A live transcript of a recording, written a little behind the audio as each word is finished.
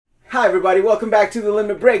Hi everybody, welcome back to the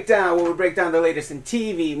Limit Breakdown, where we break down the latest in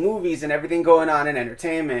TV, movies, and everything going on in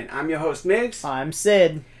entertainment. I'm your host, Migs. I'm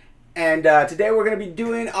Sid. And today we're going to be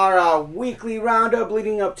doing our weekly roundup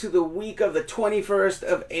leading up to the week of the 21st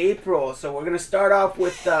of April. So we're going to start off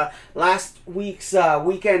with last week's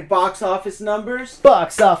weekend box office numbers.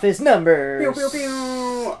 Box office numbers. Pew, pew,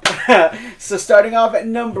 pew. So starting off at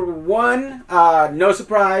number 1, no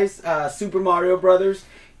surprise, Super Mario Brothers.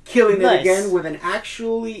 Killing it again with an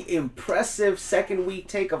actually impressive second week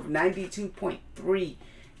take of $92.3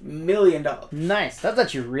 million. Nice. That's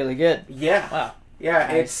actually really good. Yeah. Wow. Yeah,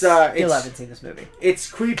 I still haven't seen this movie. It's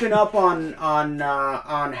creeping up on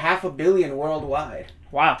 $500 million worldwide.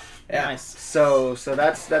 Wow. Yeah. Nice. So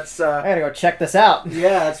that's I gotta go check this out.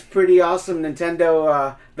 Yeah, that's pretty awesome.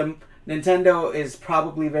 Nintendo is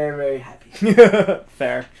probably very, very happy.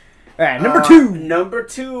 Fair. All right, number 2. Number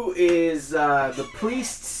 2 is The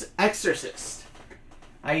Priest's Exorcist.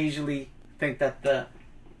 I usually think that the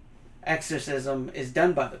exorcism is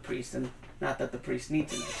done by the priest, and not that the priest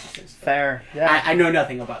needs an exorcist. Fair. Yeah. I know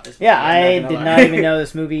nothing about this movie. Yeah, I did not even know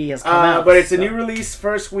this movie has come out. But it's a new release,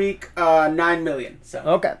 first week, $9 million. So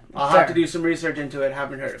okay. I'll have to do some research into it.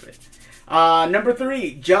 Haven't heard of it. Number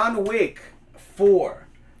 3, John Wick 4,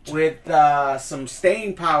 with some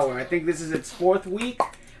staying power. I think this is its 4th week.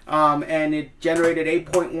 And it generated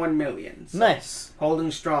 $8.1 million. So nice.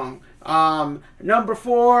 Holding strong. Number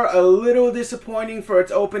 4, a little disappointing for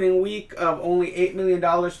its opening week of only $8 million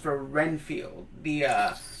for Renfield.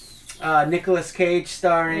 The Nicolas Cage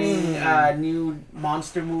starring new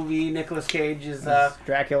monster movie. Nicolas Cage is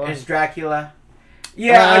Dracula.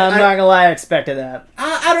 Yeah, I'm not gonna lie, I expected that.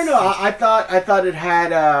 I don't know. I thought it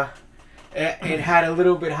had it had a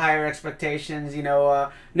little bit higher expectations. You know,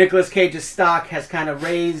 Nicolas Cage's stock was kind of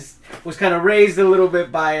raised a little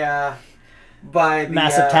bit by the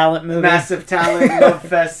massive talent love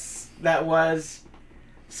fest that was.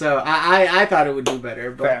 So I thought it would do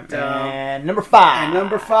better. But and number 5. And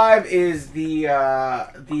number 5 is the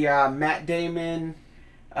Matt Damon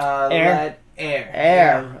Air.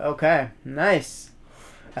 Yeah. Okay, nice.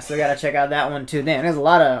 I still gotta check out that one too. Damn, there's a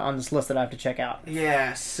lot on this list that I have to check out.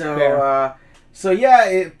 Yeah,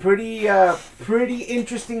 pretty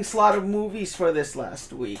interesting slot of movies for this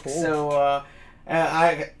last week. Cool. So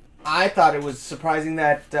I thought it was surprising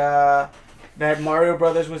that Mario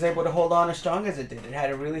Brothers was able to hold on as strong as it did. It had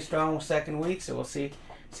a really strong second week, so we'll see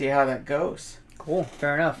how that goes. Cool,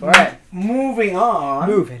 fair enough. All right, moving on.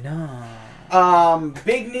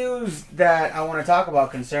 Big news that I want to talk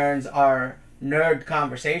about concerns our nerd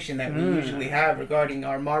conversation that we usually have regarding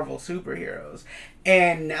our Marvel superheroes.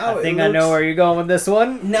 And now I know where you're going with this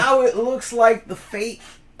one. Now it looks like the fate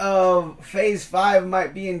of Phase 5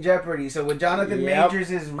 might be in jeopardy. So with Jonathan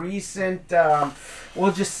Majors' recent,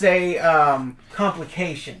 we'll just say,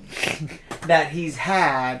 complications that he's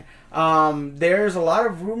had, there's a lot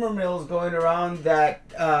of rumor mills going around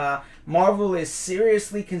that Marvel is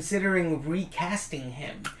seriously considering recasting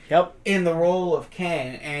him in the role of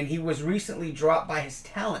Kang, and he was recently dropped by his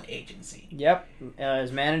talent agency.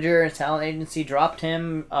 His manager, his talent agency dropped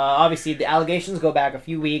him. Obviously, the allegations go back a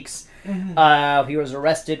few weeks. Mm-hmm. He was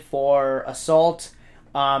arrested for assault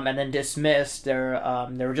and then dismissed. There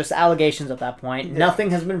were just allegations at that point. Yeah. Nothing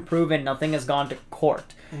has been proven. Nothing has gone to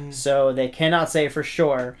court. Mm-hmm. So they cannot say for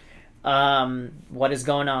sure what is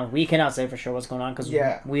going on. We cannot say for sure what's going on because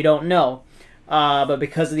we don't know. But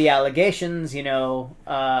because of the allegations, you know,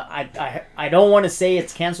 I don't want to say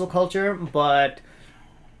it's cancel culture, but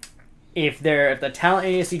if the talent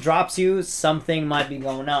agency drops you, something might be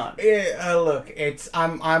going on. Look,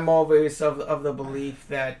 I'm always of the belief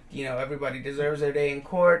that, you know, everybody deserves their day in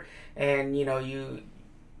court, and you know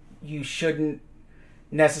you shouldn't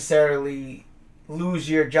necessarily lose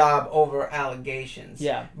your job over allegations.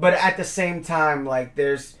 Yeah. But at the same time, like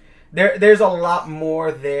there's a lot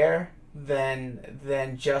more there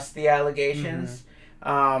than just the allegations.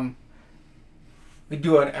 Mm-hmm. We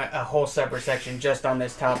do a whole separate section just on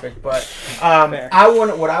this topic, but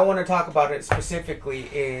what I want to talk about it specifically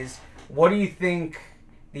is, what do you think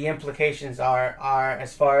the implications are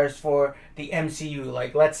as far as for the MCU?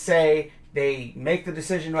 Like, let's say they make the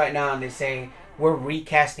decision right now and they say we're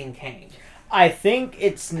recasting Kang. I think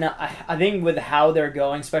it's not. I think with how they're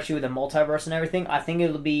going, especially with the multiverse and everything, I think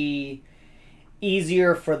it'll be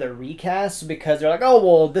easier for the recast because they're like, oh,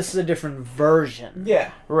 well, this is a different version.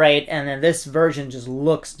 Yeah. Right? And then this version just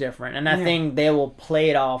looks different. And I think they will play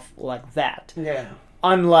it off like that. Yeah.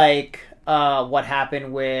 Unlike what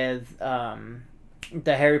happened with the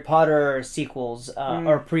Harry Potter sequels,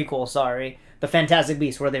 or prequels, sorry. The Fantastic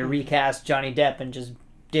Beasts, where they recast Johnny Depp and just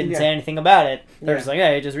didn't say anything about it. They're just like,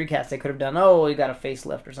 yeah, just recast. They could have done, you got a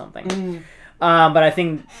facelift or something. But I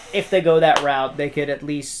think if they go that route, they could at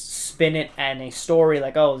least spin it and a story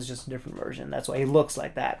like, it's just a different version. That's why he looks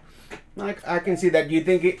like that. I can see that. Do you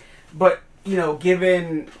think it? But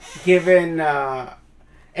given, and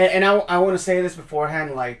I want to say this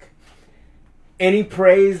beforehand, like. Any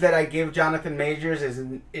praise that I give Jonathan Majors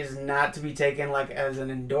is not to be taken like as an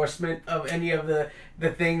endorsement of any of the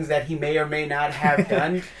things that he may or may not have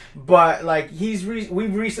done. But like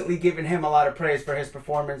we've recently given him a lot of praise for his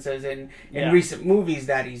performances in recent movies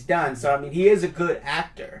that he's done. So I mean, he is a good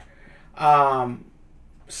actor.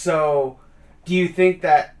 So do you think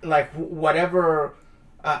that like whatever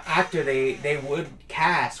actor they would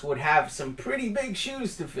cast would have some pretty big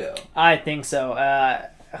shoes to fill? I think so.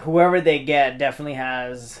 Whoever they get definitely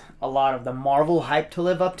has a lot of the Marvel hype to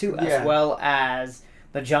live up to, as well as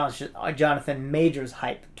the Jonathan Majors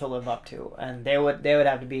hype to live up to, and they would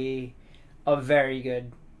have to be a very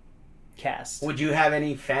good cast. Would you have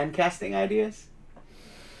any fan casting ideas?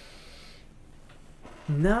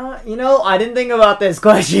 No, I didn't think about this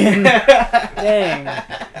question. Dang.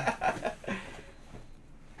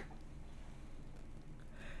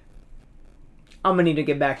 I'm gonna need to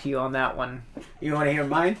get back to you on that one. You want to hear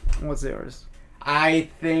mine? What's yours? I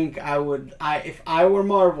think I would. If I were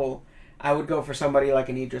Marvel, I would go for somebody like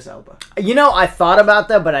an Idris Elba. I thought about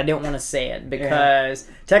that, but I didn't want to say it because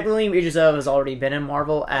technically Idris Elba has already been in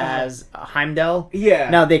Marvel as Heimdall. Yeah.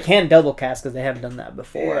 Now they can double cast because they haven't done that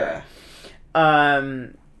before. Yeah.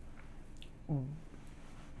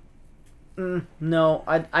 No,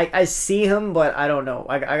 I see him, but I don't know.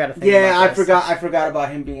 I gotta think. Yeah, about this. I forgot about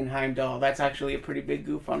him being Heimdall. That's actually a pretty big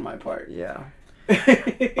goof on my part. Yeah, I'm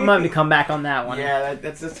gonna have to come back on that one. Yeah,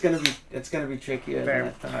 it's gonna be trickier than I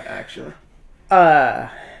thought actually.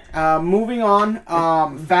 Moving on.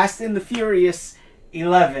 Fast and the Furious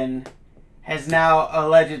 11 has now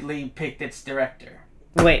allegedly picked its director.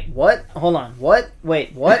 Wait, what? Hold on. What?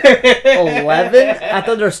 Wait, what? 11? I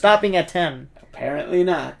thought they were stopping at 10. Apparently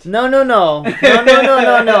not. No.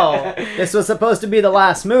 This was supposed to be the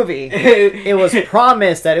last movie. It was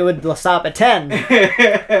promised that it would stop at 10.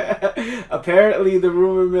 Apparently, the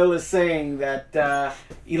rumor mill is saying that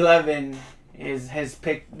 11 has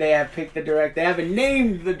picked. They have picked the director. They haven't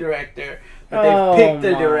named the director, but they've picked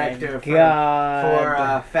the director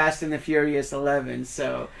for Fast and the Furious 11.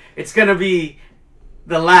 So it's gonna be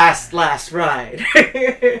the last ride.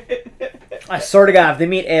 I swear to God, if they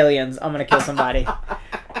meet aliens, I'm gonna kill somebody.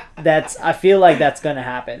 I feel like that's gonna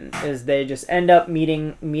happen. Is they just end up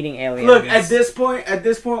meeting aliens. Look, at this point,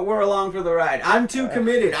 we're along for the ride. I'm too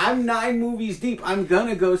committed. I'm 9 movies deep. I'm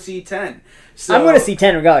gonna go see 10. So, I'm gonna see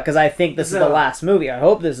 10 regardless because I think this is the last movie. I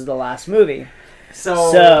hope this is the last movie.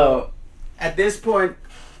 So at this point,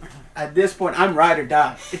 I'm ride or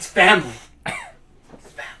die. It's family.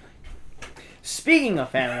 Speaking of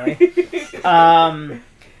family,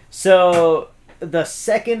 so the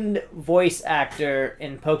second voice actor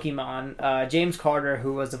in Pokemon, James Carter,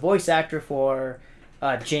 who was the voice actor for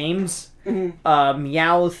James,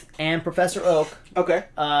 Meowth, and Professor Oak. Okay.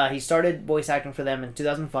 He started voice acting for them in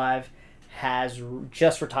 2005, has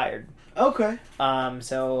just retired. Okay.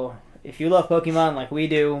 So if you love Pokemon like we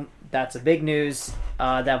do, that's a big news.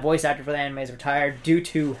 That voice actor for the anime is retired due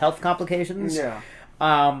to health complications. Yeah.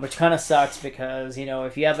 Which kind of sucks because,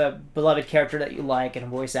 if you have a beloved character that you like and a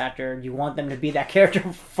voice actor, you want them to be that character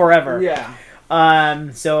forever. Yeah.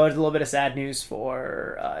 So it's a little bit of sad news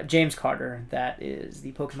for James Carter, that is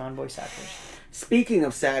the Pokemon voice actor. Speaking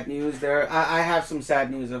of sad news, I have some sad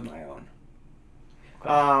news of my own.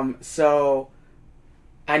 Okay. So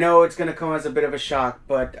I know it's going to come as a bit of a shock,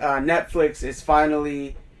 but Netflix is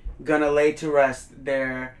finally going to lay to rest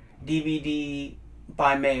their DVD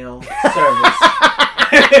by mail service.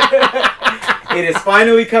 It is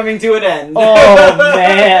finally coming to an end. Oh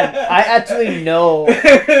man, I actually know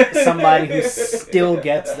somebody who still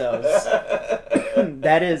gets those.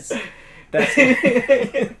 That's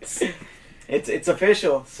it's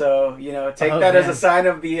official. So take that as a sign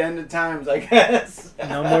of the end of times, I guess.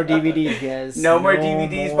 No more DVDs, guys. No more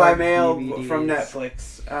DVDs by mail from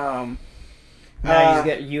Netflix. Now you just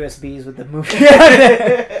get USBs with the movie.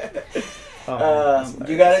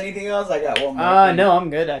 You got anything else? I got one more. No, I'm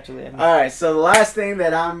good actually. All right, so the last thing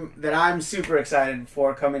that I'm super excited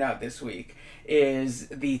for coming out this week is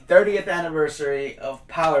the 30th anniversary of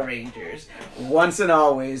Power Rangers Once and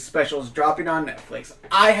Always specials dropping on Netflix.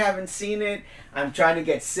 I haven't seen it. I'm trying to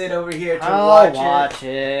get Sid over here to watch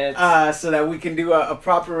it. So that we can do a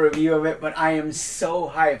proper review of it, but I am so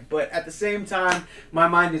hyped. But at the same time, my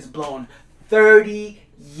mind is blown. 30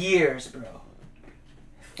 years, bro.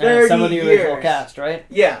 And some of the original cast, right?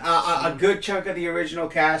 Yeah, a good chunk of the original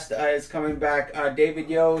cast is coming back. David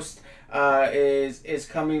Yost is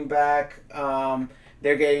coming back.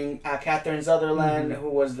 They're getting Catherine Sutherland, who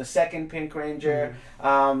was the second Pink Ranger.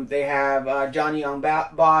 They have Johnny Young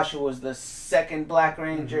Bosch, who was the second Black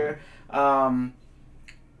Ranger.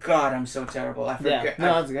 God, I'm so terrible. I forget. Yeah.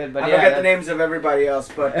 No, that's good. But I forget the names of everybody else.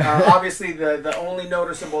 But obviously, the only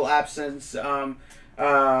noticeable absence of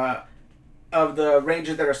the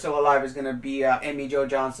Rangers that are still alive is going to be Amy Jo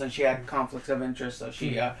Johnson. She had conflicts of interest, so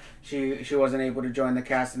she wasn't able to join the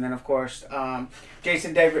cast. And then, of course,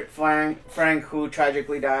 Jason David Frank, who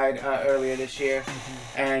tragically died earlier this year,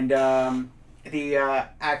 and the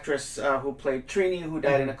actress who played Trini, who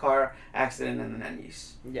died in a car accident in the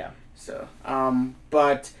 90s. Yeah. So,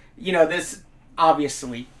 but, this,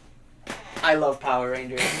 obviously, I love Power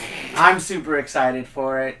Rangers. I'm super excited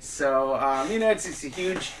for it. So, it's a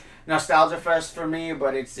huge nostalgia fest for me,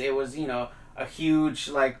 but it was, a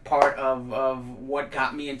huge, part of what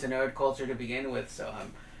got me into nerd culture to begin with. So,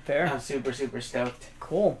 I'm super, super stoked.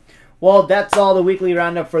 Cool. Well, that's all the weekly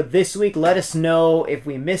roundup for this week. Let us know if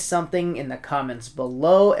we missed something in the comments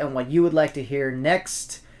below and what you would like to hear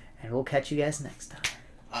next. And we'll catch you guys next time.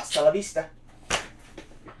 Hasta la vista.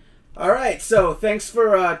 Alright, so thanks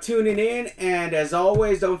for tuning in. And as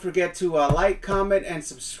always, don't forget to like, comment, and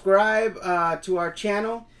subscribe to our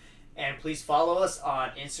channel. And please follow us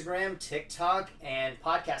on Instagram, TikTok, and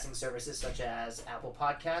podcasting services such as Apple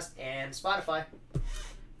Podcast and Spotify.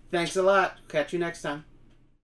 Thanks a lot. Catch you next time.